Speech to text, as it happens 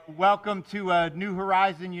Welcome to New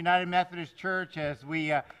Horizon United Methodist Church as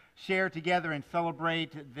we share together and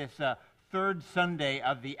celebrate this third Sunday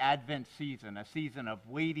of the Advent season, a season of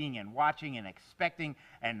waiting and watching and expecting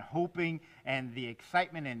and hoping and the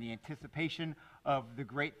excitement and the anticipation of the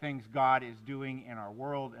great things God is doing in our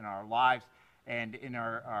world, in our lives, and in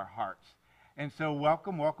our hearts. And so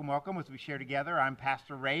welcome as we share together. I'm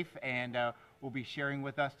Pastor Rafe, and will be sharing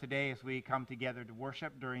with us today as we come together to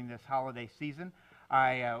worship during this holiday season.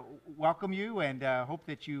 I welcome you and hope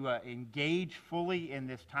that you engage fully in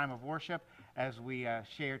this time of worship as we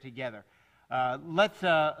share together.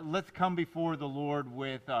 Let's come before the Lord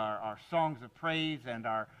with our songs of praise and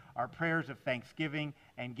our prayers of thanksgiving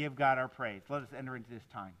and give God our praise. Let us enter into this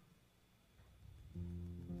time.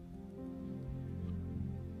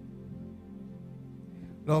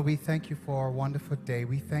 Lord, we thank you for a wonderful day.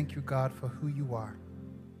 We thank you, God, for who you are.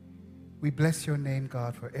 We bless your name,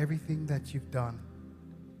 God, for everything that you've done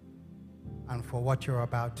and for what you're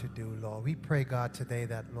about to do, Lord. We pray, God, today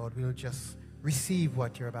that, Lord, we'll just receive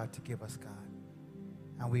what you're about to give us, God.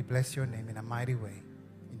 And we bless your name in a mighty way.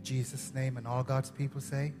 In Jesus' name, and all God's people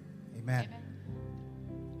say, amen.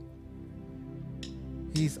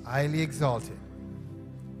 He's highly exalted.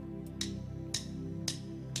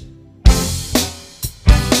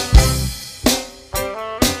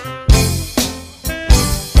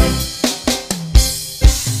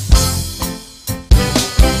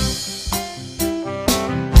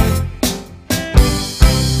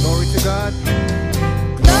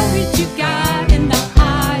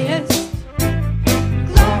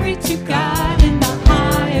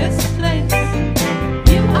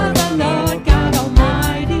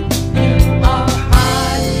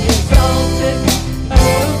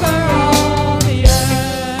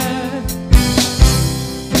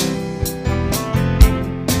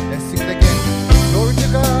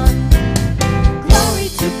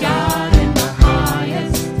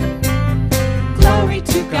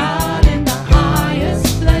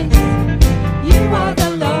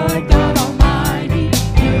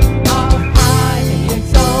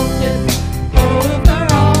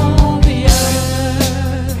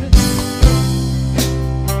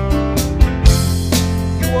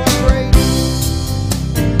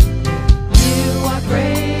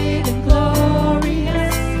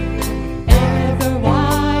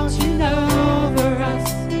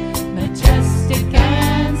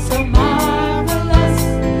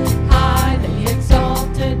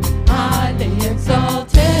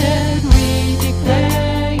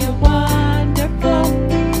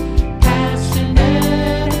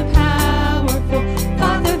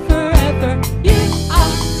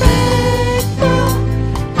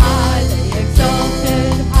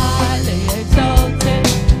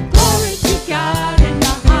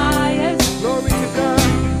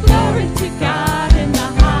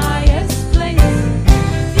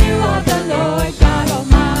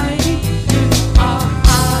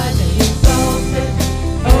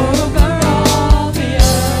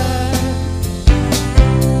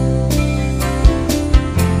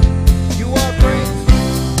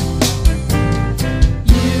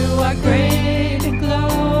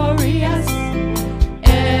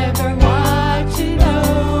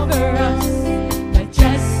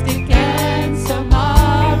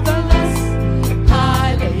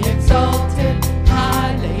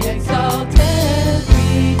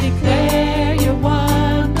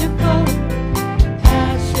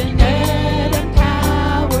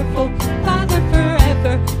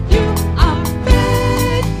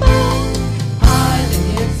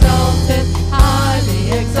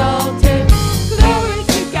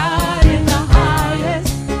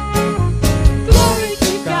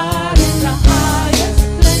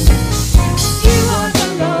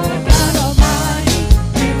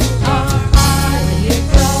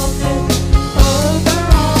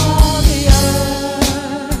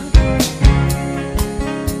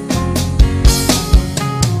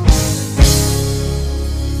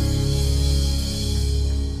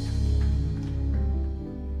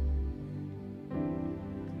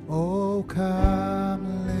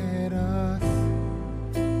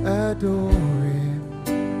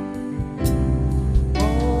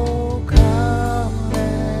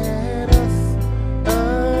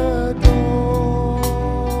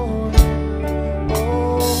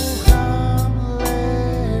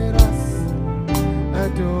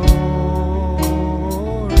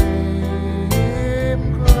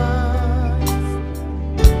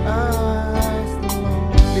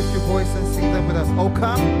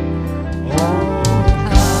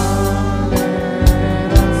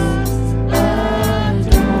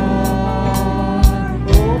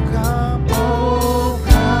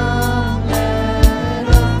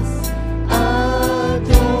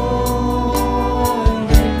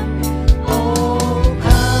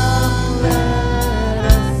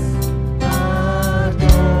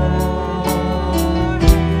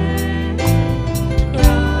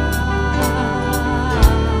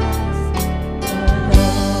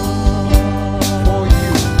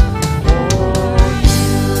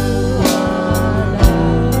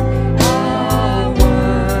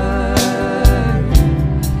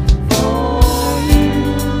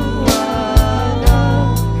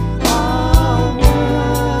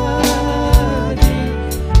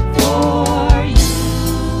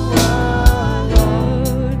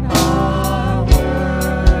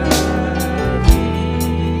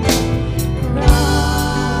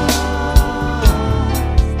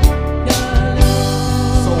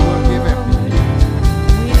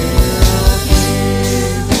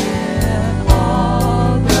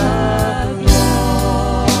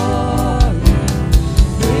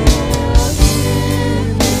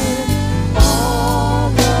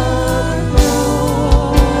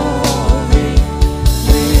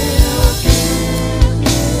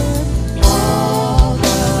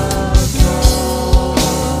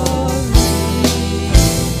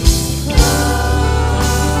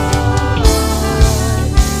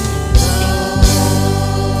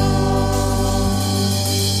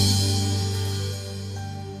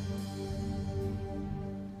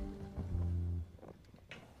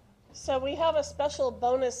 So we have a special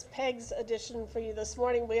bonus PEGS edition for you this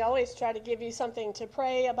morning. We always try to give you something to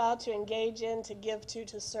pray about, to engage in, to give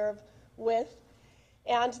to serve with.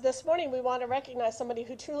 And this morning we want to recognize somebody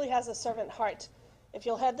who truly has a servant heart. If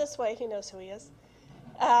you'll head this way, he knows who he is.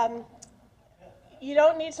 You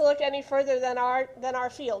don't need to look any further than our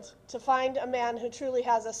field to find a man who truly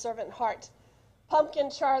has a servant heart. Pumpkin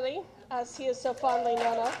Charlie, as he is so fondly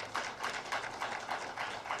known of.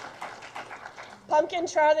 Pumpkin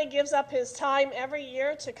Charlie gives up his time every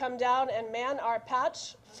year to come down and man our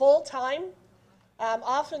patch full time,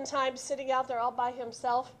 oftentimes sitting out there all by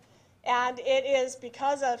himself. And it is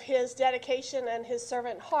because of his dedication and his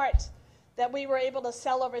servant heart that we were able to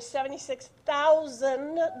sell over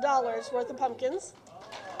 $76,000 worth of pumpkins,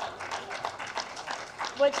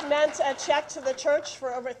 which meant a check to the church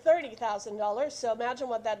for over $30,000. So imagine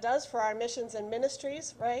what that does for our missions and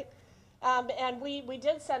ministries, right? And we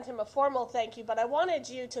did send him a formal thank you, but I wanted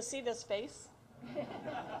you to see this face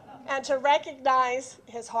and to recognize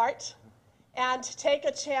his heart and to take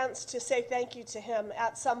a chance to say thank you to him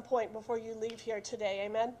at some point before you leave here today.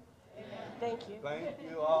 Amen? Amen. Thank you. Thank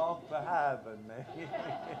you all for having me.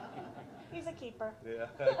 He's a keeper. Yeah.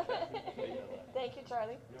 Thank you,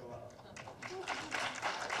 Charlie. You're welcome.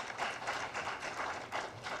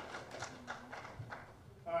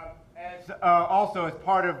 Also, as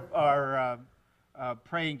part of our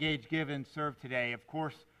Pray, Engage, Give, and Serve today, of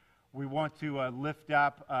course, we want to lift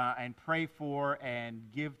up and pray for and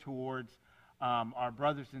give towards our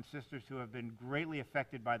brothers and sisters who have been greatly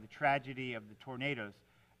affected by the tragedy of the tornadoes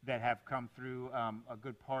that have come through a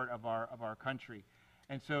good part of our country.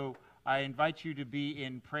 And so I invite you to be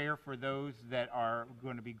in prayer for those that are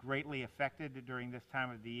going to be greatly affected during this time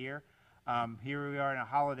of the year. Here we are in a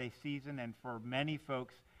holiday season, and for many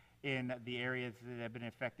folks in the areas that have been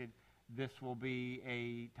affected, this will be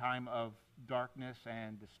a time of darkness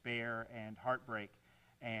and despair and heartbreak.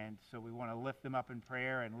 And so we want to lift them up in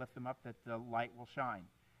prayer and lift them up that the light will shine,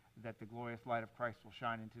 that the glorious light of Christ will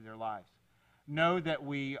shine into their lives. Know that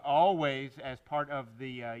we always, as part of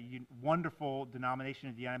the wonderful denomination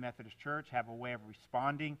of the United Methodist Church, have a way of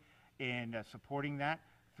responding in supporting that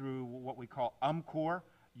through what we call UMCOR,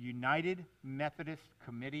 United Methodist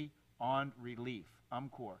Committee on Relief,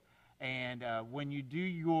 UMCOR. And when you do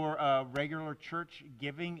your regular church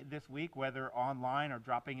giving this week, whether online or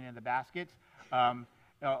dropping it in the baskets,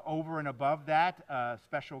 over and above that,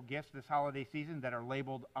 special gifts this holiday season that are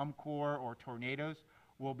labeled UMCOR or tornadoes,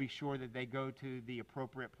 we'll be sure that they go to the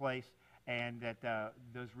appropriate place and that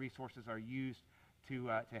those resources are used to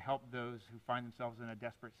help those who find themselves in a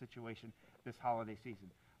desperate situation this holiday season.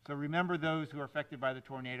 So remember those who are affected by the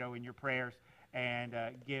tornado in your prayers and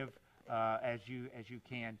give as you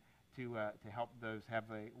can to help those have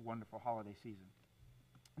a wonderful holiday season.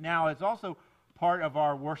 Now, as also part of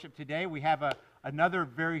our worship today, we have another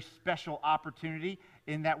very special opportunity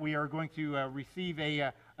in that we are going to receive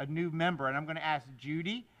a new member, and I'm going to ask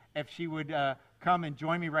Judy if she would come and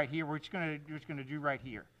join me right here. We're just going to do right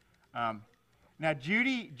here. Now,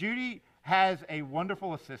 Judy has a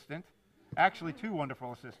wonderful assistant, actually two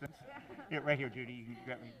wonderful assistants. Right here, Judy. You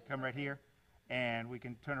can come right here, and we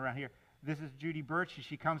can turn around here. This is Judy Birch.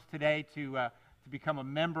 She comes today to become a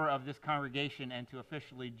member of this congregation and to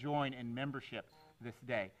officially join in membership this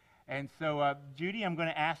day. And so, Judy, I'm going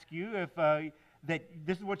to ask you if that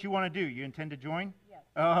this is what you want to do. You intend to join? Yes.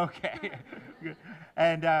 Oh, okay.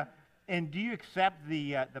 And do you accept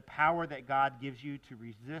the power that God gives you to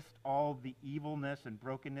resist all the evilness and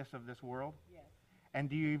brokenness of this world? Yes. And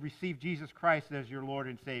do you receive Jesus Christ as your Lord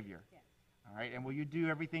and Savior? Yes. All right. And will you do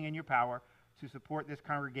everything in your power to support this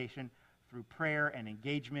congregation through prayer and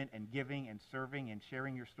engagement and giving and serving and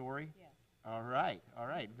sharing your story? Yes. All right.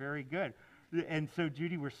 Very good. And so,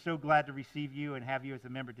 Judy, we're so glad to receive you and have you as a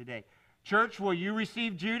member today. Church, will you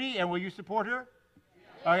receive Judy and will you support her?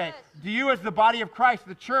 Yes. Okay. Do you, as the body of Christ,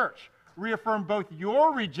 the church, reaffirm both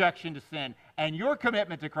your rejection to sin and your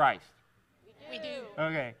commitment to Christ? We do.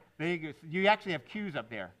 Okay. There you go. You actually have cues up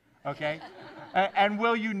there. Okay. And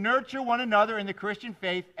will you nurture one another in the Christian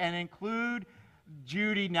faith and include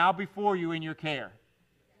Judy now before you in your care?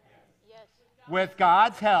 Yes. With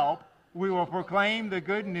God's help, we will proclaim the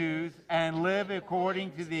good news and live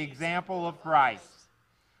according to the example of Christ.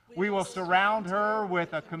 We will surround her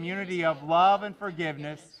with a community of love and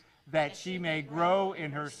forgiveness that she may grow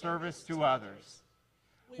in her service to others.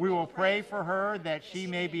 We will pray for her that she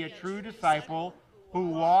may be a true disciple who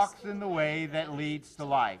walks in the way that leads to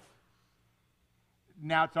life.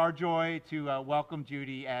 Now it's our joy to welcome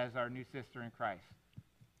Judy as our new sister in Christ.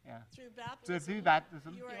 Yeah. Through baptism, Through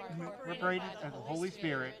baptism, you are incorporated as the Holy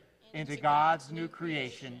Spirit into God's new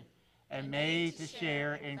creation, and made to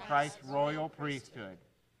share in Christ's royal priesthood.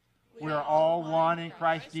 We are all one in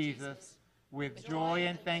Christ Jesus. With joy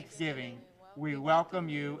and thanksgiving, we welcome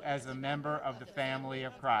you as a member of the family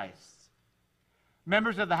of Christ.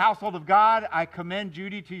 Members of the household of God, I commend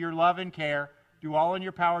Judy to your love and care. Do all in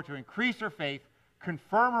your power to increase her faith,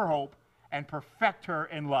 confirm her hope, and perfect her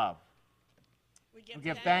in love. We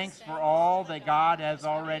give thanks for all that God has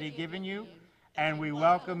already given you, and we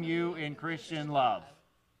welcome you in Christian love.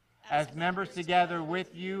 As members together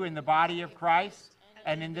with you in the body of Christ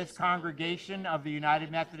and in this congregation of the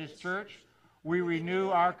United Methodist Church, we renew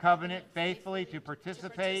our covenant faithfully to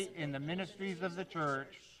participate in the ministries of the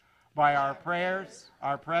church by our prayers,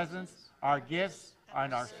 our presence, our gifts,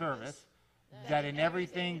 and our service, that in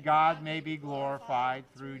everything God may be glorified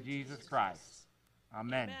through Jesus Christ.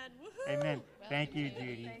 Amen. Amen. Thank you,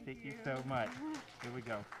 Judy. Thank you so much. Here we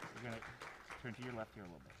go. We're going to turn to your left here a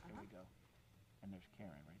little bit. Here we go. And there's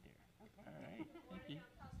Karen right there. All right. Thank you.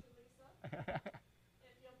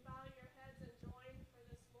 If you'll bow your heads and join for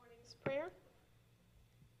this morning's prayer.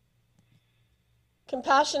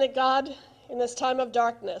 Compassionate God, in this time of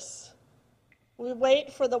darkness, we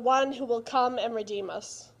wait for the one who will come and redeem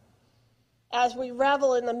us. As we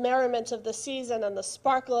revel in the merriment of the season and the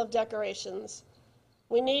sparkle of decorations,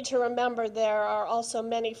 we need to remember there are also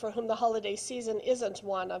many for whom the holiday season isn't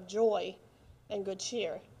one of joy and good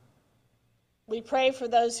cheer. We pray for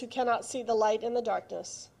those who cannot see the light in the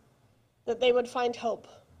darkness, that they would find hope,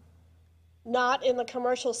 not in the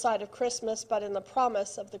commercial side of Christmas, but in the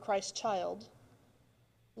promise of the Christ child.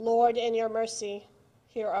 Lord, in your mercy,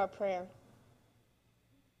 hear our prayer.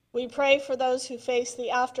 We pray for those who face the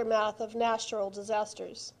aftermath of natural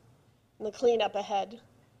disasters and the cleanup ahead,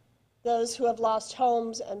 those who have lost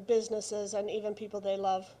homes and businesses and even people they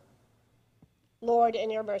love. Lord, in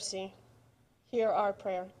your mercy, hear our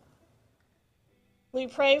prayer. We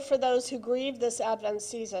pray for those who grieve this Advent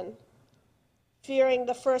season, fearing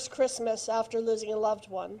the first Christmas after losing a loved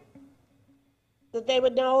one, that they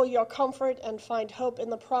would know your comfort and find hope in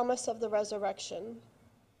the promise of the resurrection.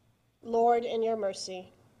 Lord, in your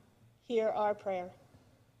mercy, hear our prayer.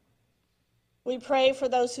 We pray for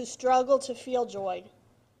those who struggle to feel joy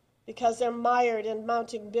because they're mired in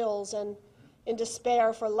mounting bills and in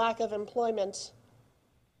despair for lack of employment,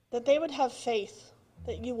 that they would have faith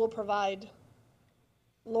that you will provide.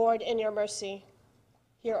 Lord, in your mercy,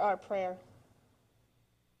 hear our prayer.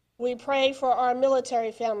 We pray for our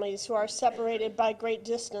military families who are separated by great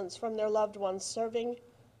distance from their loved ones serving,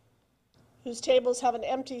 whose tables have an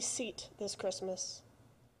empty seat this Christmas,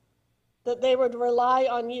 that they would rely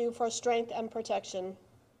on you for strength and protection.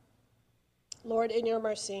 Lord, in your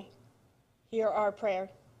mercy, hear our prayer.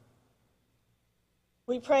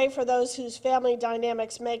 We pray for those whose family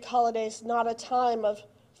dynamics make holidays not a time of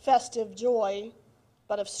festive joy,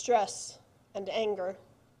 but of stress and anger.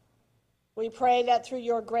 We pray that through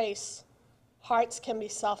your grace, hearts can be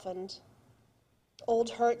softened, old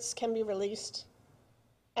hurts can be released,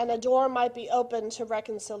 and a door might be opened to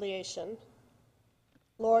reconciliation.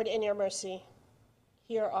 Lord, in your mercy,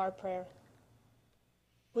 hear our prayer.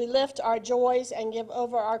 We lift our joys and give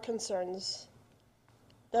over our concerns,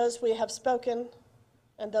 those we have spoken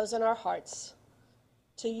and those in our hearts,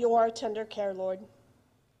 to your tender care, Lord.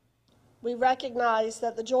 We recognize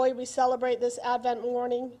that the joy we celebrate this Advent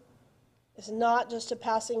morning is not just a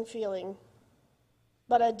passing feeling,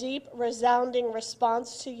 but a deep, resounding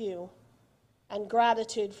response to you and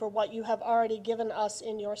gratitude for what you have already given us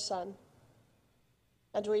in your Son.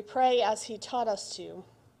 And we pray as he taught us to.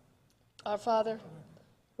 Our Father,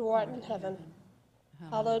 who art in heaven,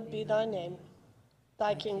 hallowed be thy name.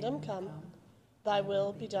 Thy kingdom come, thy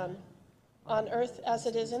will be done, on earth as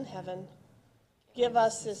it is in heaven. Give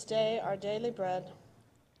us this day our daily bread,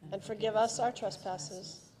 and forgive us our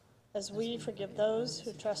trespasses, as we forgive those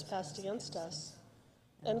who trespass against us.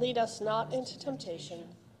 And lead us not into temptation,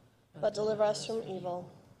 but deliver us from evil.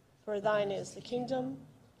 For thine is the kingdom,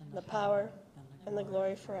 and the power, and the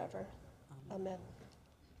glory forever. Amen.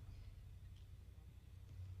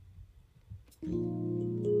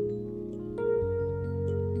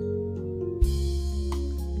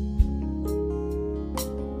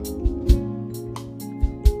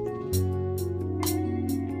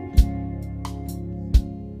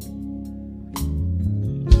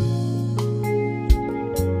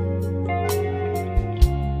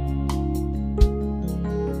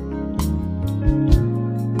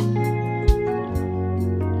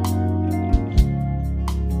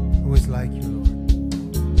 Who is like you, Lord?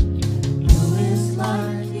 Who is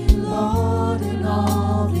like you, Lord, in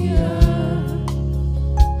all the earth?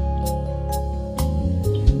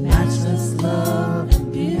 Matchless love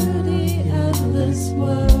and beauty, endless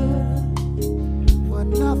worth.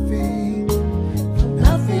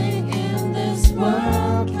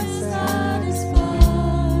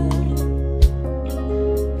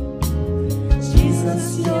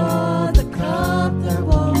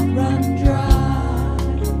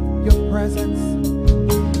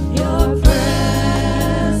 presence. Your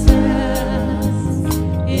presence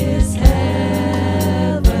is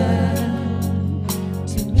heaven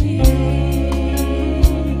to me.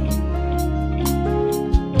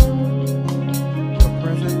 Your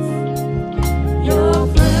presence. Your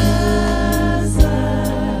presence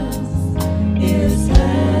is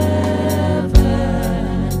heaven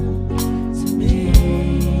to me.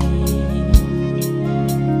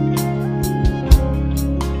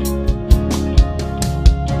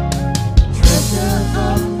 Treasure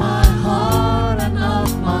of my heart and of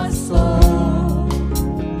my soul.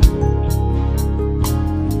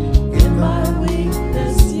 In my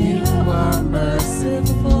weakness, you are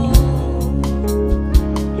merciful.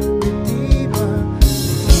 Redeemer.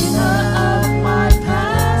 Redeemer of my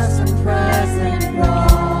past and present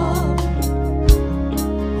wrong.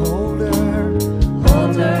 Holder.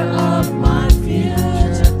 Holder of my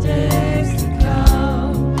future days to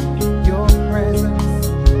come. Your presence.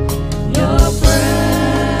 Your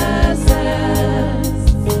presence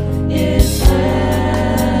is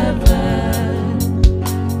heaven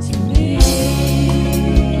to me.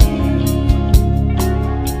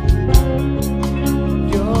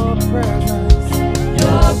 Your presence.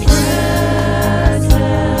 Your presence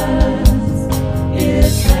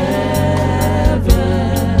is heaven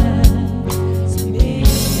to me.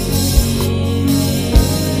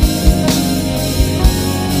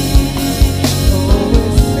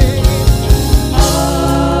 Always singing. Oh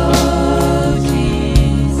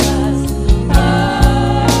Jesus, oh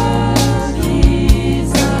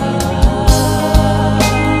Jesus.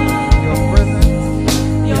 Your presence.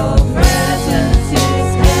 Your presence is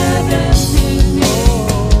heaven to me.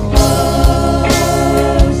 Oh,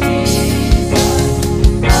 Jesus.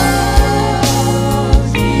 Oh,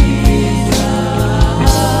 Jesus.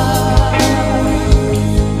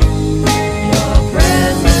 Your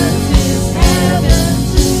presence is heaven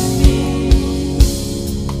to me.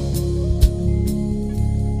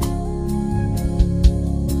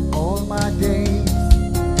 All my days.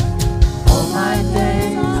 All my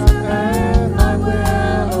days on earth I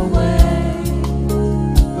will await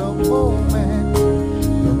The moment.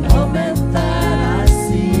 the moment that I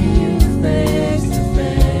see you face to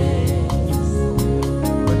face.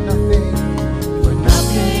 But nothing. For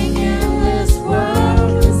nothing in this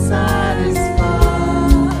world can satisfy.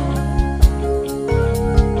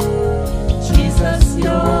 Jesus,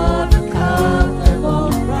 you're the cup that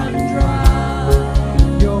won't run dry.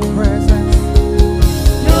 Your presence.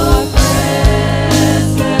 Your presence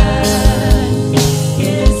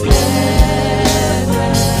is heaven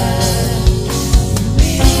to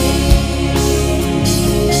me.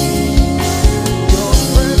 Your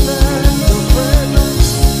presence. Your presence.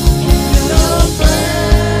 Your presence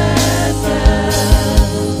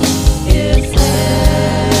is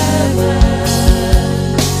heaven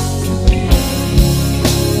to me.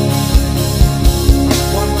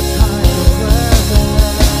 One more time. Your presence.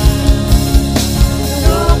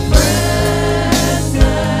 Your presence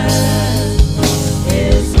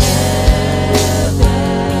is heaven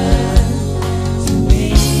to me.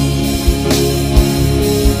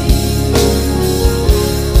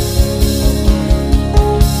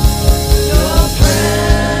 Your presence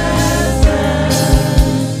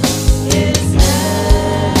is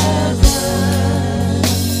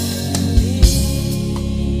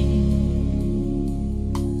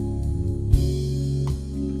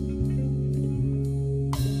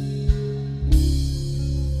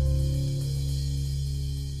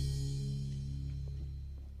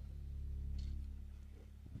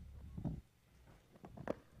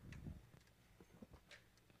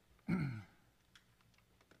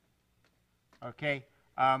Okay.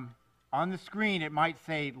 On the screen, it might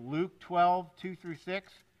say Luke 12, 2 through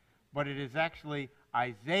 6, but it is actually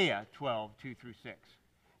Isaiah 12, 2 through 6.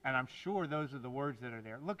 And I'm sure those are the words that are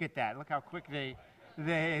there. Look at that. Look how quick they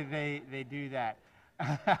do that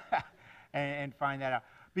and find that out.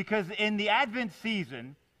 Because in the Advent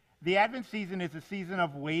season is a season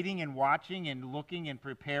of waiting and watching and looking and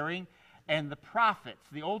preparing. And the prophets,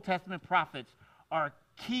 the Old Testament prophets, are a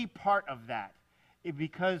key part of that.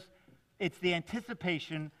 Because it's the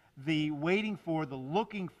anticipation, the waiting for, the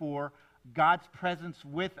looking for God's presence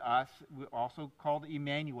with us, also called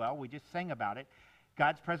Emmanuel. We just sang about it.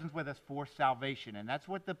 God's presence with us for salvation. And that's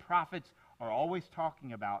what the prophets are always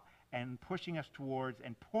talking about and pushing us towards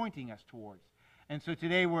and pointing us towards. And so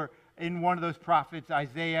today we're in one of those prophets,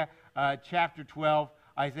 Isaiah chapter 12.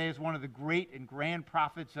 Isaiah is one of the great and grand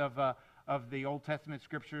prophets of the Old Testament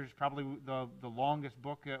scriptures, probably the longest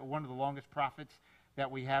book, one of the longest prophets that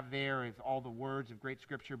we have there is all the words of great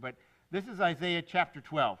scripture. But this is Isaiah chapter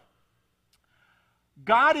 12.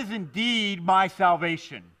 God is indeed my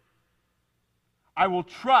salvation. I will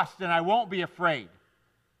trust and I won't be afraid.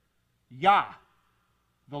 Yah,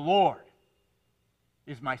 the Lord,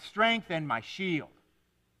 is my strength and my shield.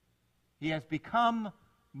 He has become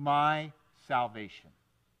my salvation.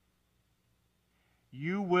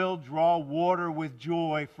 You will draw water with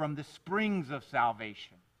joy from the springs of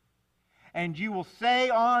salvation. And you will say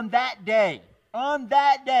on that day,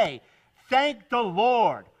 thank the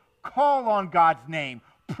Lord, call on God's name,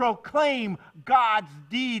 proclaim God's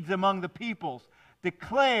deeds among the peoples,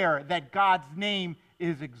 declare that God's name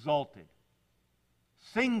is exalted.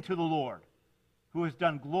 Sing to the Lord, who has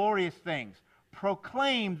done glorious things.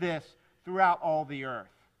 Proclaim this throughout all the earth.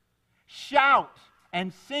 Shout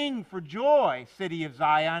and sing for joy, city of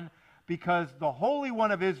Zion, because the Holy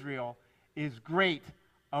One of Israel is great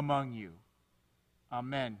among you.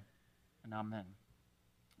 Amen and amen.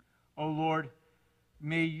 O Lord,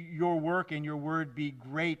 may your work and your word be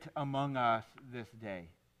great among us this day.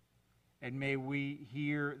 And may we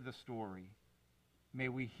hear the story. May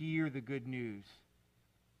we hear the good news.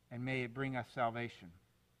 And may it bring us salvation.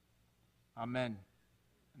 Amen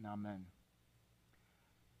and amen.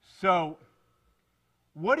 So,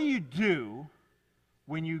 what do you do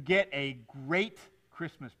when you get a great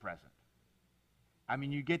Christmas present? I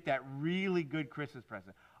mean, you get that really good Christmas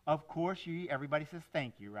present. Of course, everybody says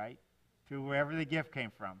thank you, right? To wherever the gift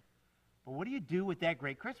came from. But what do you do with that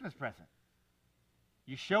great Christmas present?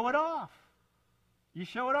 You show it off. You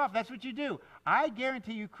show it off. That's what you do. I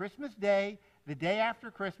guarantee you, Christmas Day, the day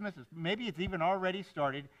after Christmas, maybe it's even already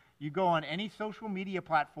started, you go on any social media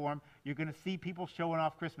platform, you're going to see people showing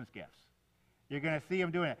off Christmas gifts. You're going to see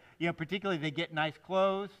them doing it. You know, particularly they get nice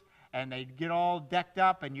clothes and they get all decked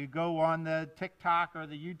up, and you go on the TikTok or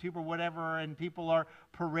the YouTube or whatever, and people are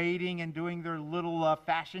parading and doing their little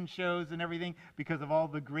fashion shows and everything because of all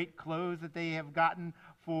the great clothes that they have gotten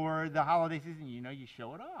for the holiday season. You know, you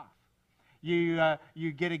show it off.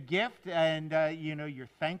 You get a gift, and you know, you're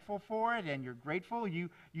thankful for it and you're grateful. You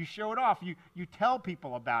show it off. You tell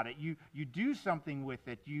people about it. You do something with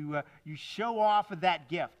it. You show off of that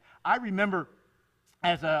gift. I remember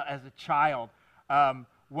as a child,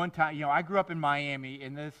 one time, you know, I grew up in Miami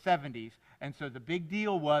in the 70s, and so the big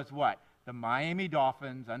deal was what? The Miami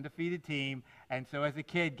Dolphins, undefeated team. And so as a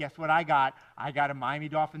kid, guess what I got? I got a Miami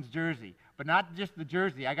Dolphins jersey. But not just the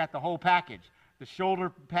jersey, I got the whole package. The shoulder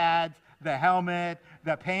pads, the helmet,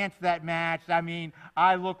 the pants that matched. I mean,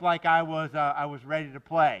 I looked like I was ready to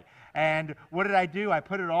play. And what did I do? I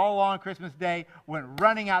put it all on Christmas Day, went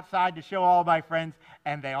running outside to show all my friends,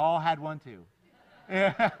 and they all had one too.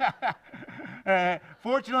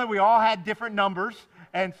 Fortunately, we all had different numbers,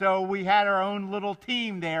 and so we had our own little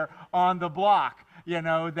team there on the block, you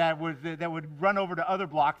know, that would run over to other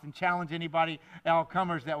blocks and challenge anybody, all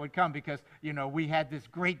comers that would come, because, you know, we had this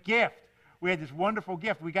great gift. We had this wonderful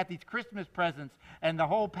gift. We got these Christmas presents and the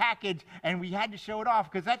whole package, and we had to show it off,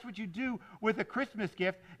 because that's what you do with a Christmas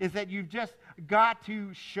gift, is that you've just got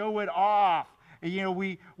to show it off. You know,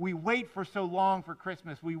 we wait for so long for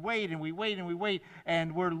Christmas. We wait and we wait and we wait,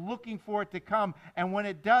 and we're looking for it to come. And when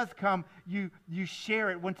it does come, you share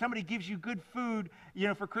it. When somebody gives you good food, you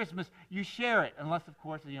know, for Christmas, you share it. Unless, of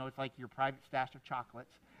course, you know, it's like your private stash of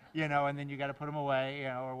chocolates, you know, and then you got to put them away, you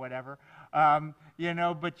know, or whatever. You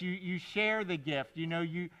know, but you share the gift. You know,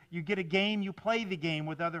 you get a game, you play the game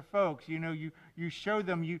with other folks. You know, you show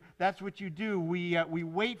them. That's what you do. We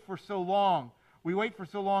wait for so long. We wait for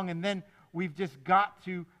so long, and then we've just got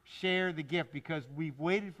to share the gift, because we've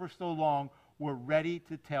waited for so long. We're ready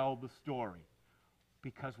to tell the story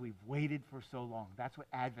because we've waited for so long. That's what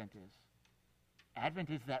Advent is. Advent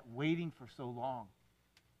is that waiting for so long,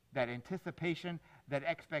 that anticipation, that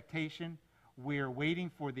expectation. We're waiting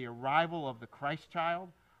for the arrival of the Christ child.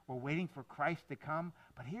 We're waiting for Christ to come.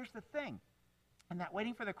 But here's the thing. In that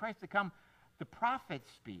waiting for the Christ to come, the prophets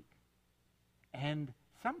speak. And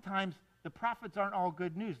sometimes the prophets aren't all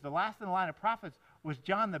good news. The last in the line of prophets was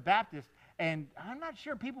John the Baptist, and I'm not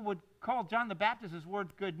sure people would call John the Baptist's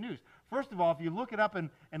words good news. First of all, if you look it up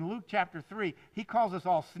in Luke chapter 3, he calls us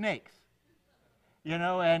all snakes. You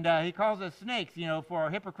know, and he calls us snakes, you know, for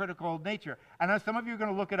our hypocritical nature. I know some of you are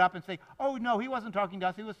going to look it up and say, oh, no, he wasn't talking to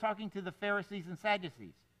us. He was talking to the Pharisees and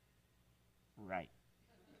Sadducees. Right.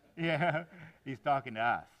 Yeah, he's talking to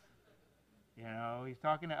us. You know, he's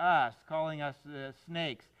talking to us, calling us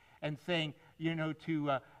snakes, and saying, you know,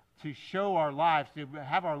 to show our lives, to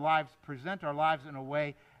have our lives, present our lives in a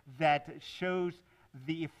way that shows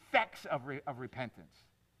the effects of repentance.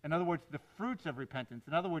 In other words, the fruits of repentance.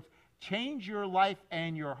 In other words, change your life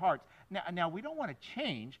and your hearts. Now we don't want to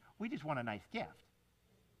change. We just want a nice gift,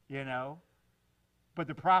 you know. But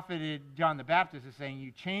the prophet John the Baptist is saying,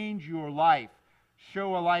 you change your life.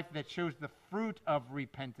 Show a life that shows the fruit of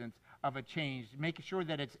repentance, of a change. Make sure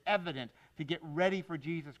that it's evident to get ready for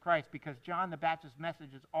Jesus Christ, because John the Baptist's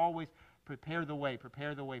message is always prepare the way,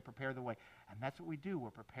 prepare the way, prepare the way. And that's what we do.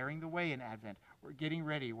 We're preparing the way in Advent. We're getting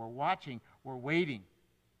ready. We're watching. We're waiting.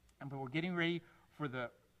 But we're getting ready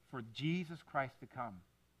for Jesus Christ to come.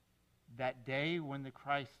 That day when the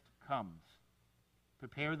Christ comes.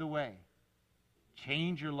 Prepare the way.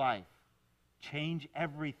 Change your life. Change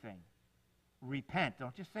everything. Repent.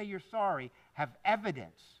 Don't just say you're sorry. Have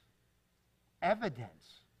evidence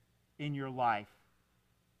in your life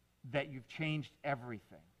that you've changed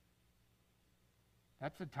everything.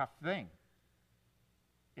 That's a tough thing.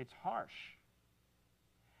 It's harsh.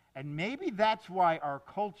 And maybe that's why our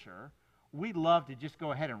culture, we love to just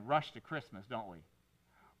go ahead and rush to Christmas, don't we?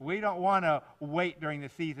 We don't want to wait during the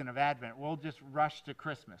season of Advent. We'll just rush to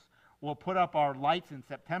Christmas. We'll put up our lights in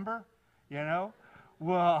September, you know.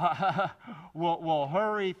 We'll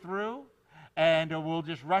hurry through, and we'll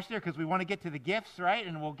just rush there because we want to get to the gifts, right?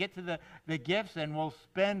 And we'll get to the gifts, and we'll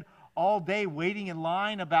spend all day waiting in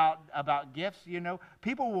line about gifts, you know.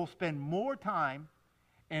 People will spend more time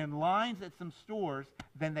in lines at some stores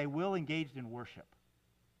than they will engaged in worship.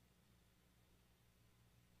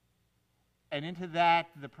 And into that,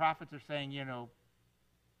 the prophets are saying, you know,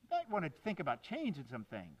 you might want to think about changing some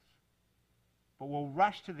things. But we'll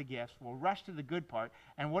rush to the gifts. We'll rush to the good part.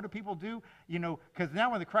 And what do people do? You know, because now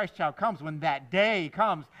when the Christ child comes, when that day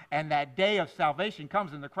comes, and that day of salvation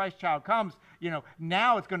comes, and the Christ child comes, you know,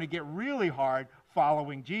 now it's going to get really hard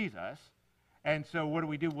following Jesus. And so what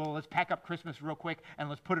do? Well, let's pack up Christmas real quick, and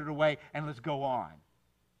let's put it away, and let's go on.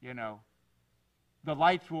 You know, the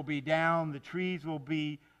lights will be down. The trees will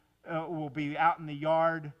be out in the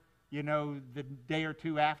yard, you know, the day or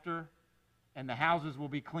two after. And the houses will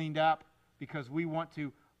be cleaned up, because we want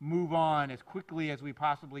to move on as quickly as we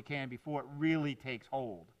possibly can before it really takes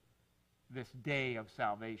hold. This day of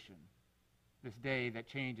salvation. This day that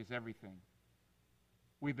changes everything.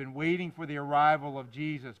 We've been waiting for the arrival of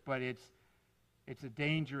Jesus, but it's a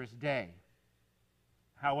dangerous day.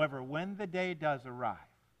 However, when the day does arrive,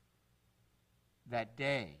 that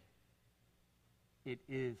day, it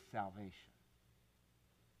is salvation.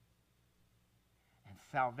 And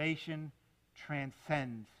salvation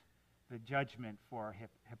transcends the judgment for our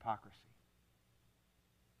hypocrisy.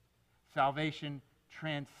 Salvation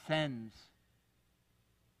transcends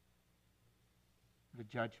the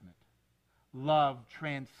judgment. Love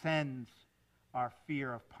transcends our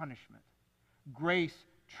fear of punishment. Grace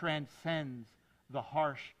transcends the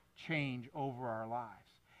harsh change over our lives.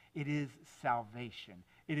 It is salvation.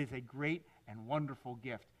 It is a great and wonderful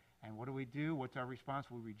gift. And what do? What's our response?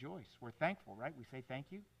 We rejoice. We're thankful, right? We say thank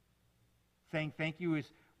you. Saying thank you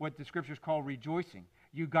is what the scriptures call rejoicing.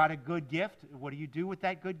 You got a good gift. What do you do with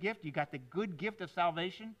that good gift? You got the good gift of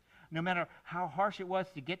salvation. No matter how harsh it was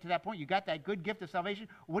to get to that point, you got that good gift of salvation.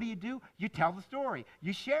 What do? You tell the story.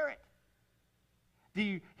 You share it. Do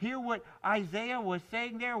you hear what Isaiah was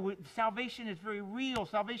saying there? Salvation is very real.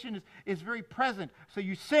 Salvation is very present. So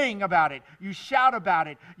you sing about it. You shout about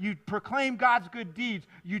it. You proclaim God's good deeds.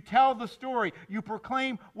 You tell the story. You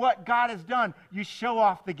proclaim what God has done. You show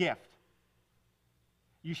off the gift.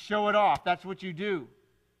 You show it off. That's what you do.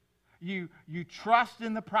 You trust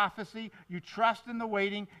in the prophecy. You trust in the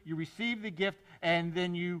waiting. You receive the gift, and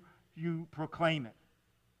then you proclaim it.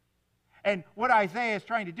 And what Isaiah is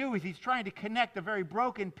trying to do is he's trying to connect a very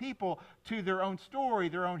broken people to their own story,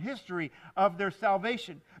 their own history of their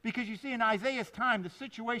salvation. Because you see, in Isaiah's time, the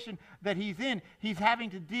situation that he's in, he's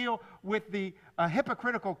having to deal with a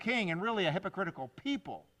hypocritical king and really a hypocritical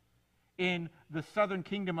people in the southern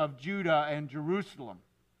kingdom of Judah and Jerusalem.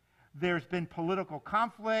 There's been political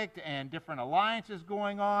conflict and different alliances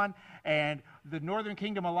going on, and the northern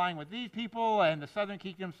kingdom aligning with these people, and the southern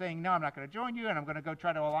kingdom saying, no, I'm not going to join you, and I'm going to go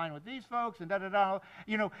try to align with these folks, and da-da-da.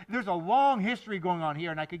 You know, there's a long history going on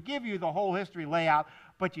here, and I could give you the whole history layout,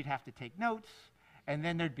 but you'd have to take notes, and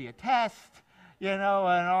then there'd be a test, you know,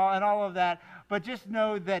 and all of that. But just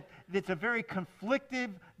know that it's a very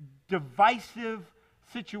conflictive, divisive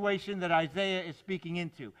situation that Isaiah is speaking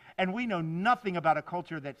into. And we know nothing about a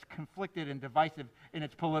culture that's conflicted and divisive in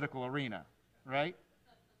its political arena, right?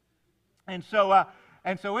 And so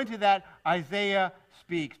into that, Isaiah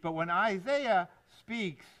speaks. But when Isaiah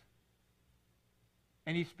speaks,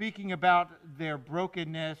 and he's speaking about their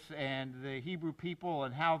brokenness and the Hebrew people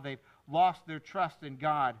and how they've lost their trust in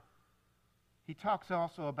God, he talks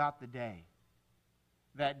also about the day.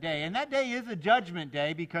 That day. And that day is a judgment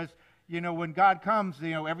day because, you know, when God comes,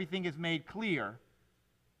 you know, everything is made clear.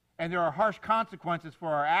 And there are harsh consequences for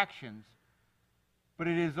our actions. but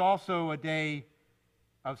it is also a day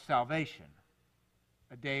of salvation,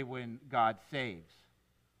 a day when God saves,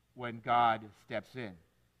 when God steps in.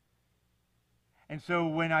 And so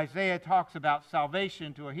when Isaiah talks about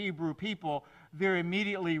salvation to a Hebrew people, they're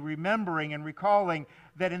immediately remembering and recalling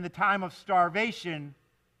that in the time of starvation,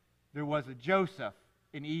 there was a Joseph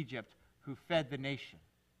in Egypt who fed the nation.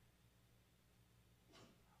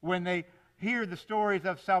 When they hear the stories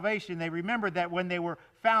of salvation, they remember that when they were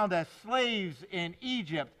found as slaves in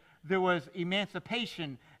Egypt, there was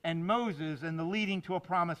emancipation and Moses and the leading to a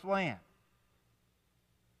promised land.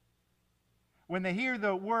 When they hear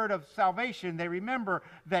the word of salvation, they remember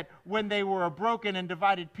that when they were a broken and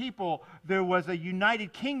divided people, there was a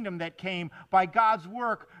united kingdom that came by God's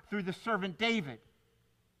work through the servant David.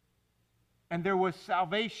 And there was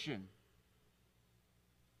salvation.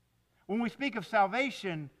 When we speak of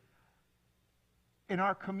salvation in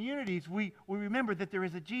our communities, we remember that there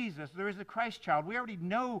is a Jesus, there is a Christ child. We already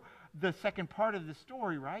know the second part of the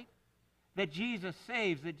story, right? That Jesus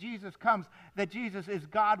saves, that Jesus comes, that Jesus is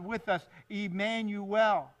God with us,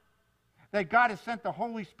 Emmanuel. That God has sent the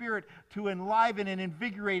Holy Spirit to enliven and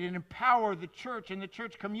invigorate and empower the church and the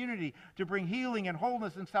church community to bring healing and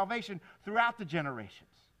wholeness and salvation throughout the generations.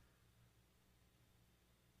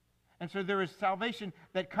 And so there is salvation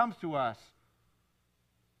that comes to us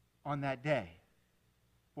on that day.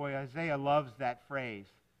 Boy, Isaiah loves that phrase.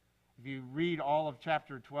 If you read all of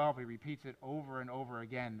chapter 12, he repeats it over and over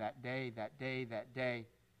again. That day, that day, that day.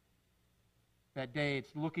 That day,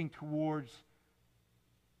 it's looking towards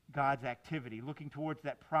God's activity, looking towards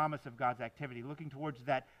that promise of God's activity, looking towards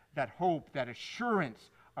that hope, that assurance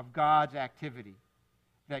of God's activity,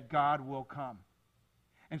 that God will come.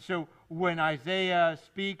 And so when Isaiah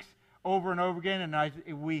speaks over and over again,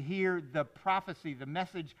 and we hear the prophecy, the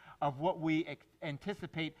message of what we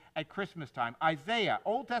anticipate at Christmas time. Isaiah,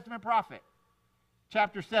 Old Testament prophet,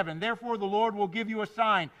 chapter 7. Therefore the Lord will give you a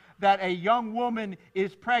sign that a young woman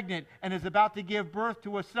is pregnant and is about to give birth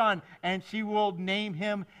to a son, and she will name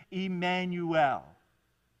him Emmanuel.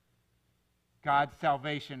 God's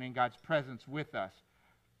salvation and God's presence with us.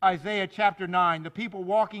 Isaiah chapter 9. The people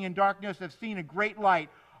walking in darkness have seen a great light.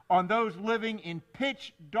 On those living in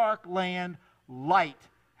pitch dark land, light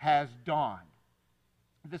has dawned.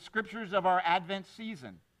 The scriptures of our Advent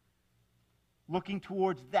season, looking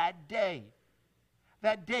towards that day.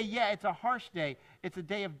 That day, yeah, it's a harsh day. It's a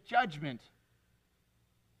day of judgment.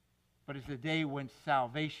 But it's a day when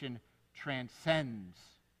salvation transcends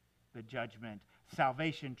the judgment.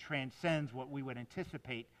 Salvation transcends what we would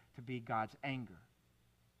anticipate to be God's anger.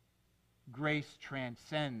 Grace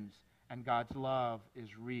transcends, and God's love is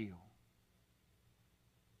real.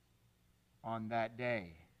 On that day,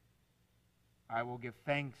 I will give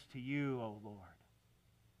thanks to you, O Lord.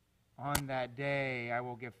 On that day, I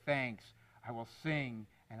will give thanks. I will sing,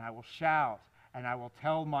 and I will shout, and I will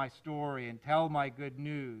tell my story and tell my good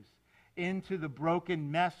news. Into the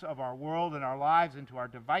broken mess of our world and our lives, into our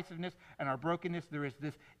divisiveness and our brokenness, there is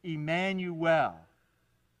this Emmanuel.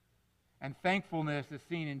 And thankfulness is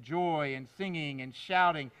seen in joy and singing and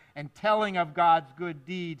shouting and telling of God's good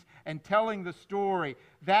deeds and telling the story.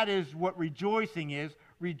 That is what rejoicing is.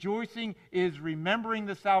 Rejoicing is remembering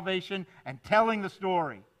the salvation and telling the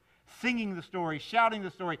story. Singing the story, shouting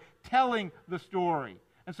the story, telling the story.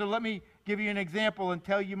 And so let me give you an example and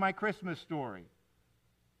tell you my Christmas story.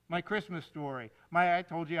 My Christmas story. I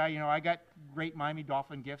told you, I got great Miami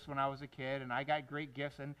Dolphin gifts when I was a kid, and I got great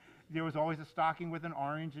gifts, and there was always a stocking with an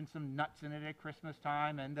orange and some nuts in it at Christmas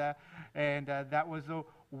time, and that was a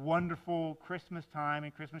wonderful Christmas time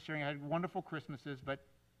and Christmas sharing. I had wonderful Christmases, but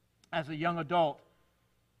as a young adult,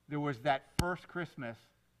 there was that first Christmas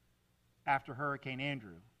after Hurricane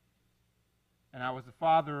Andrew, and I was the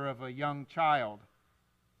father of a young child,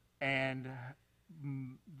 and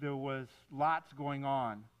there was lots going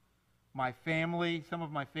on. Some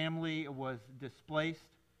of my family was displaced.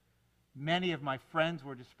 Many of my friends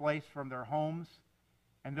were displaced from their homes,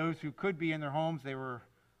 and those who could be in their homes,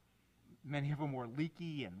 many of them were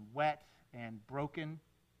leaky and wet and broken.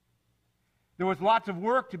 There was lots of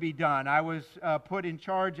work to be done. I was put in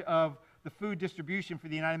charge of the food distribution for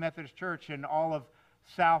the United Methodist Church in all of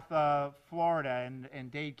South Florida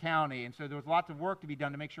and Dade County, and so there was lots of work to be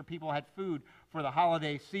done to make sure people had food for the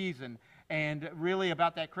holiday season. And really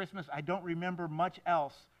about that Christmas, I don't remember much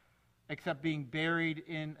else except being buried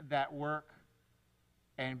in that work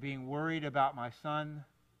and being worried about my son,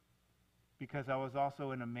 because I was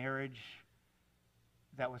also in a marriage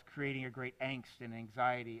that was creating a great angst and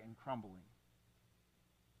anxiety and crumbling.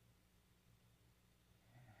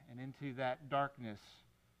 And into that darkness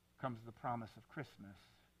comes the promise of Christmas.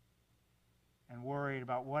 and worried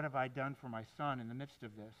about what have I done for my son in the midst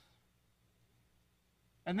of this.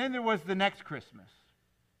 And then there was the next Christmas.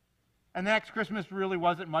 And the next Christmas really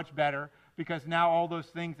wasn't much better, because now all those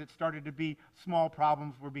things that started to be small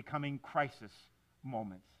problems were becoming crisis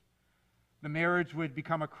moments. The marriage would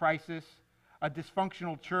become a crisis. A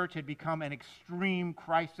dysfunctional church had become an extreme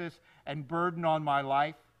crisis and burden on my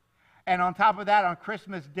life. And on top of that, on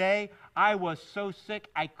Christmas Day, I was so sick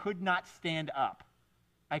I could not stand up.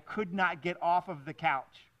 I could not get off of the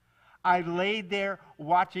couch. I laid there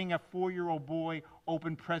watching a 4-year-old boy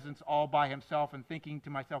open presents all by himself and thinking to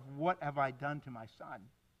myself, what have I done to my son?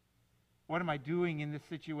 What am I doing in this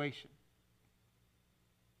situation?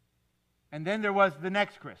 And then there was the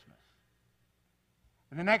next Christmas.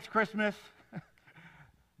 And the next Christmas,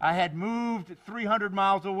 I had moved 300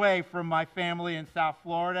 miles away from my family in South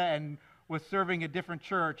Florida and was serving a different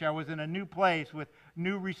church. I was in a new place with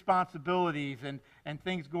new responsibilities and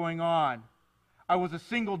things going on. I was a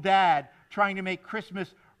single dad trying to make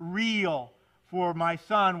Christmas real for my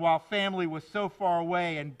son while family was so far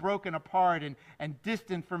away and broken apart and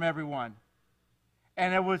distant from everyone.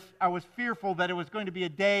 And I was fearful that it was going to be a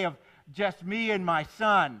day of just me and my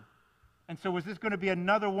son. And so was this going to be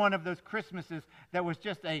another one of those Christmases that was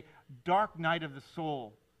just a dark night of the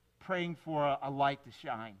soul, praying for a light to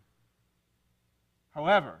shine?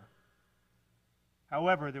 However,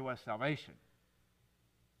 there was salvation.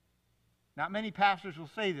 Not many pastors will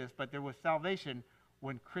say this, but there was salvation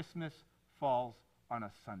when Christmas falls on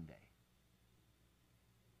a Sunday.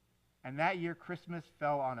 And that year, Christmas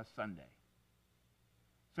fell on a Sunday.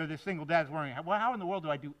 So this single dad's wondering, well, how in the world do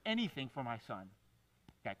I do anything for my son?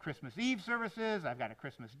 I've got Christmas Eve services. I've got a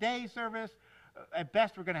Christmas Day service. At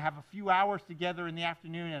best, we're going to have a few hours together in the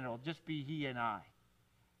afternoon, and it'll just be he and I.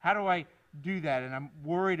 How do I do that? And I'm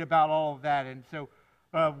worried about all of that. And so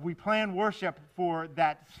we planned worship for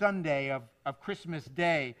that Sunday of Christmas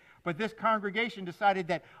Day. But this congregation decided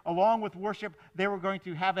that along with worship, they were going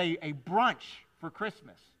to have a brunch for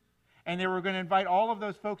Christmas. And they were going to invite all of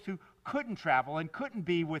those folks who couldn't travel and couldn't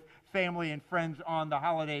be with family and friends on the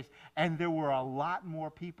holidays. And there were a lot more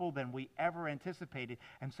people than we ever anticipated.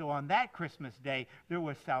 And so on that Christmas Day, there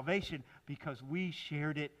was salvation because we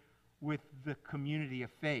shared it with the community of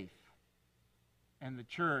faith and the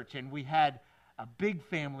church. And we had a big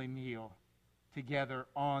family meal together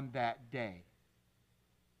on that day.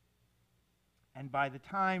 And by the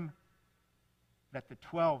time that the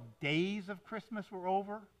 12 days of Christmas were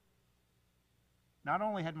over, not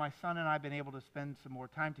only had my son and I been able to spend some more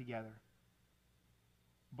time together,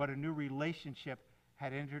 but a new relationship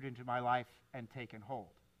had entered into my life and taken hold.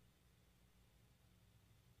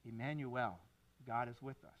 Emmanuel, God is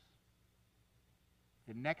with us.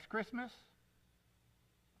 The next Christmas,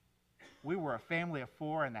 we were a family of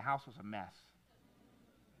 4 and the house was a mess.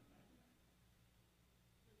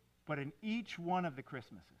 But in each one of the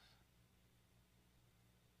Christmases,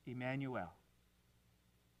 Emmanuel,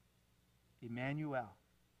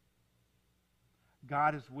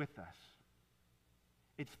 God is with us.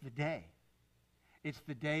 It's the day. It's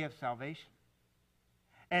the day of salvation.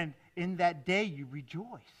 And in that day, you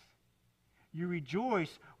rejoice. You rejoice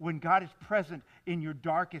when God is present in your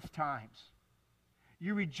darkest times.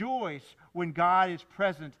 You rejoice when God is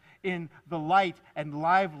present in the light and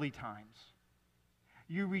lively times.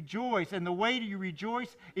 You rejoice, and the way you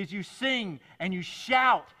rejoice is you sing and you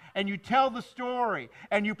shout and you tell the story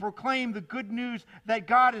and you proclaim the good news that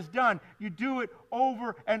God has done. You do it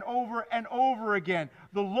over and over and over again.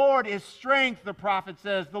 The Lord is strength, the prophet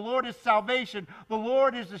says. The Lord is salvation. The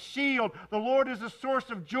Lord is a shield. The Lord is a source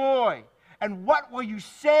of joy. And what will you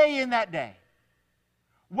say in that day?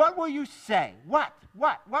 What will you say? What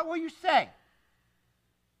will you say?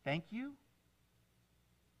 Thank you?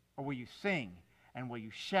 Or will you sing? And will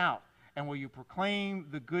you shout? And will you proclaim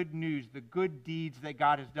the good news, the good deeds that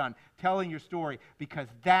God has done? Telling your story, because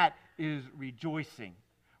that is rejoicing.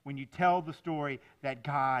 When you tell the story that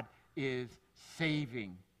God is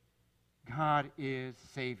saving. God is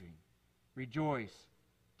saving. Rejoice.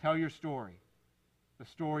 Tell your story. The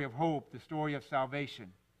story of hope, the story of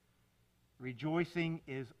salvation. Rejoicing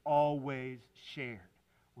is always shared.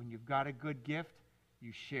 When you've got a good gift,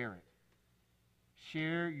 you share it.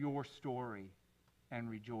 Share your story and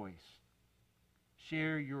rejoice.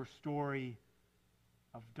 Share your story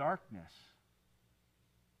of darkness.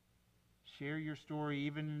 Share your story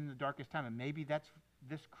even in the darkest time. And maybe that's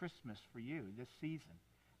this Christmas for you, this season,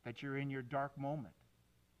 that you're in your dark moment.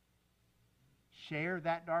 Share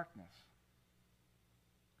that darkness.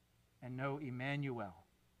 And know Emmanuel.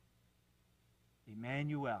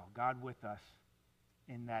 Emmanuel, God with us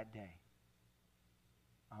in that day.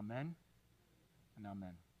 Amen and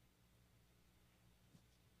amen.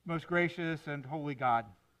 Most gracious and holy God,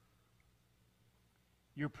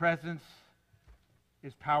 your presence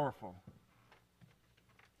is powerful.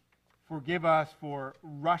 Forgive us for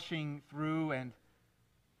rushing through and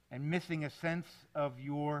missing a sense of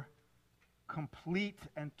your complete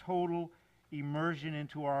and total immersion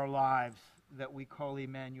into our lives that we call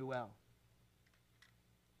Emmanuel.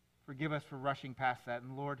 Forgive us for rushing past that.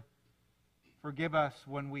 And Lord, forgive us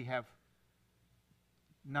when we have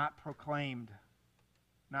not proclaimed,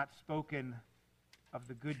 not spoken of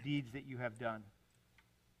the good deeds that you have done.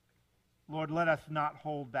 Lord, let us not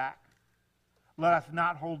hold back. Let us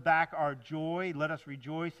not hold back our joy. Let us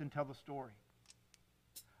rejoice and tell the story.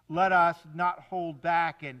 Let us not hold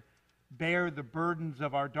back and bear the burdens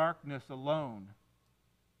of our darkness alone.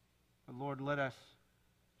 But Lord, let us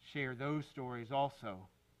share those stories also,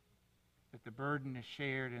 that the burden is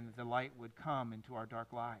shared and that the light would come into our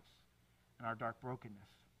dark lives and our dark brokenness.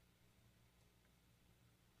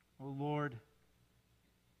 Oh Lord,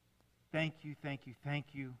 thank you, thank you,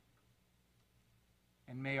 thank you.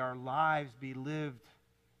 And may our lives be lived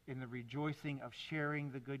in the rejoicing of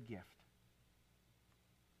sharing the good gift.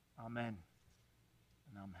 Amen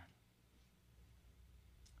and amen.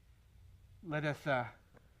 Let us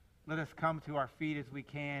come to our feet as we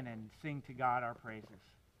can and sing to God our praises.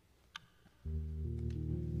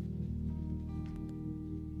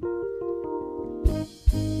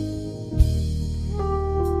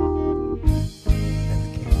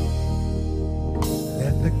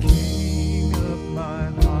 Let the King of my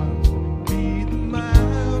heart be the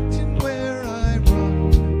mountain where I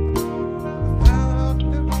run without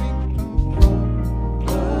living from.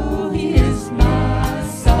 Oh, he is my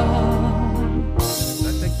song.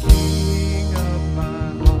 Let the King of my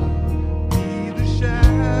heart be the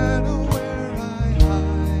shadow where I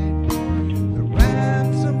hide, the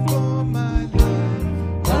ransom for my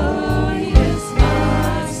life. Oh, he is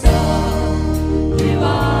my song. You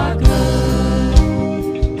are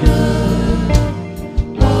good, good.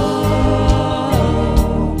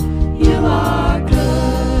 Oh, you are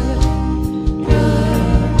good,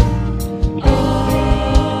 good.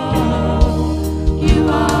 Oh, you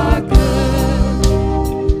are good,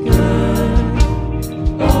 good.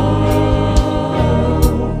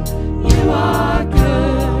 Oh, you are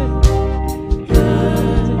good,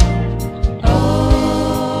 good.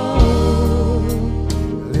 Oh,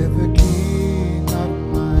 let the King of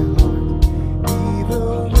my heart be the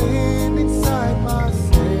wind inside my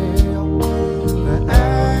sail, the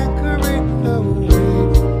anchor in the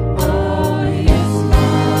waves. Oh, he is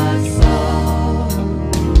my song.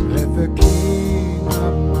 Let the King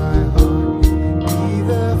of my heart be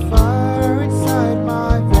the fire inside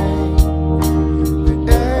my veins, the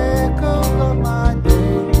echo of my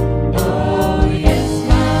day. Oh, he is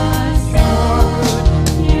my song.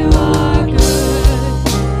 You are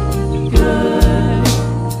good, good.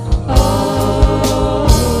 Oh,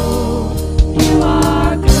 you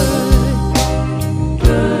are good,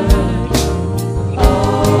 good.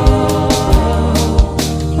 Oh,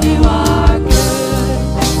 you are good,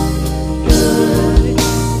 good.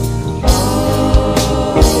 Oh,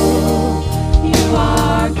 you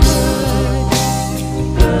are good,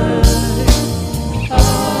 good. Oh,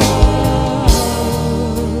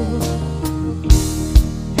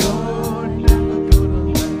 you're never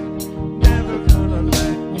gonna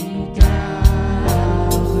let me down.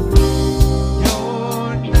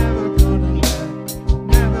 You're never gonna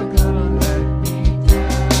let me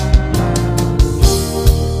down.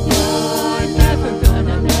 You're never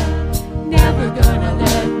gonna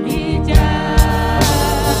let me down.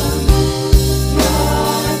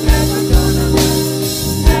 You're never gonna let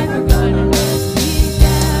me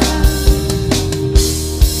down.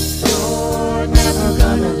 You're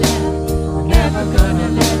never gonna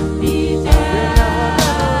let me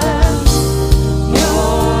down.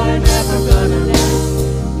 You're never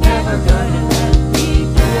gonna let me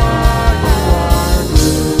down.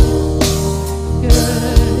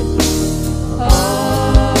 Good.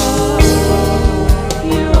 Oh,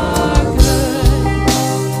 you are good,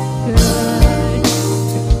 good.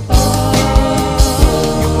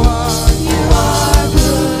 Oh, you are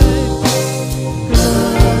good,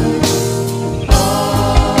 good. Oh,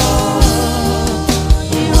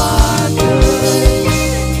 you are good,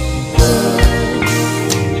 good.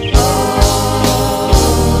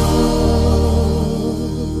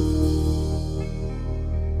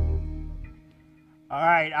 All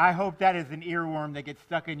right, I hope that is an earworm that gets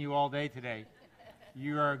stuck in you all day today.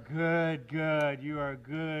 You are good, good. You are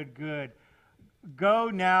good, good. Go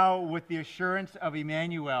now with the assurance of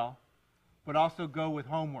Emmanuel, but also go with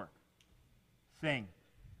homework. Sing,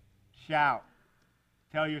 shout,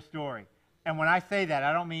 tell your story. And when I say that,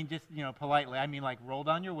 I don't mean just, politely. I mean like roll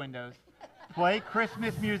down your windows, play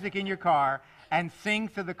Christmas music in your car, and sing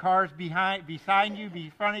so the cars beside you,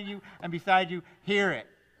 in front of you, and beside you hear it.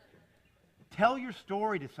 Tell your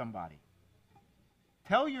story to somebody.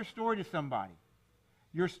 Tell your story to somebody.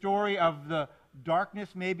 Your story of the darkness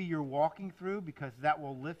maybe you're walking through, because that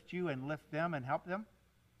will lift you and lift them and help them.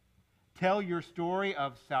 Tell your story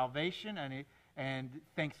of salvation and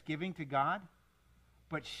thanksgiving to God.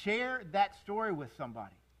 But share that story with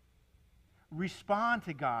somebody. Respond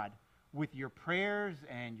to God with your prayers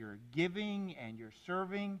and your giving and your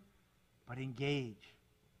serving, but engage.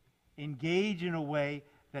 Engage in a way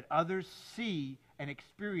that others see and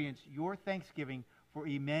experience your thanksgiving for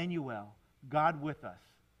Emmanuel, God with us,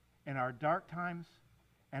 in our dark times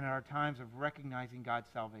and in our times of recognizing God's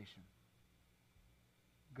salvation.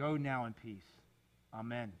 Go now in peace.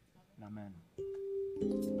 Amen and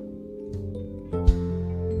amen.